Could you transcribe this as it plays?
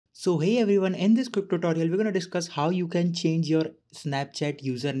So hey everyone, in this quick tutorial we're going to discuss how you can change your Snapchat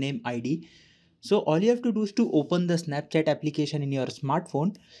username ID. So all you have to do is to open the Snapchat application in your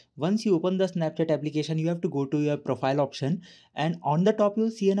smartphone. Once you open the Snapchat application, you have to go to your profile option, and on the top you'll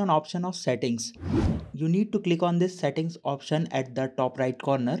see an option of settings. You need to click on this settings option at the top right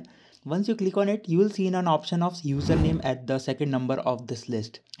corner. Once you click on it, you will see an option of username at the second number of this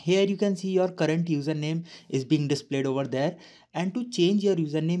list. Here you can see your current username is being displayed over there, and to change your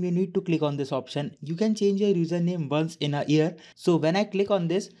username you need to click on this option. You can change your username once in a year. So when I click on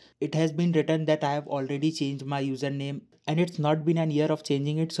this, it has been written that I have already changed my username and it's not been an year of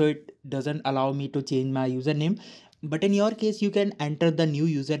changing it, so it doesn't allow me to change my username. But in your case, you can enter the new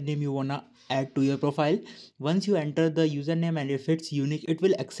username you wanna add to your profile. Once you enter the username and if it's unique, it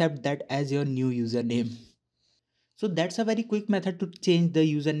will accept that as your new username. So that's a very quick method to change the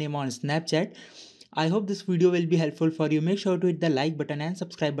username on Snapchat. I hope this video will be helpful for you. Make sure to hit the like button and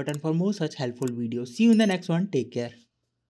subscribe button for more such helpful videos. See you in the next one. Take care.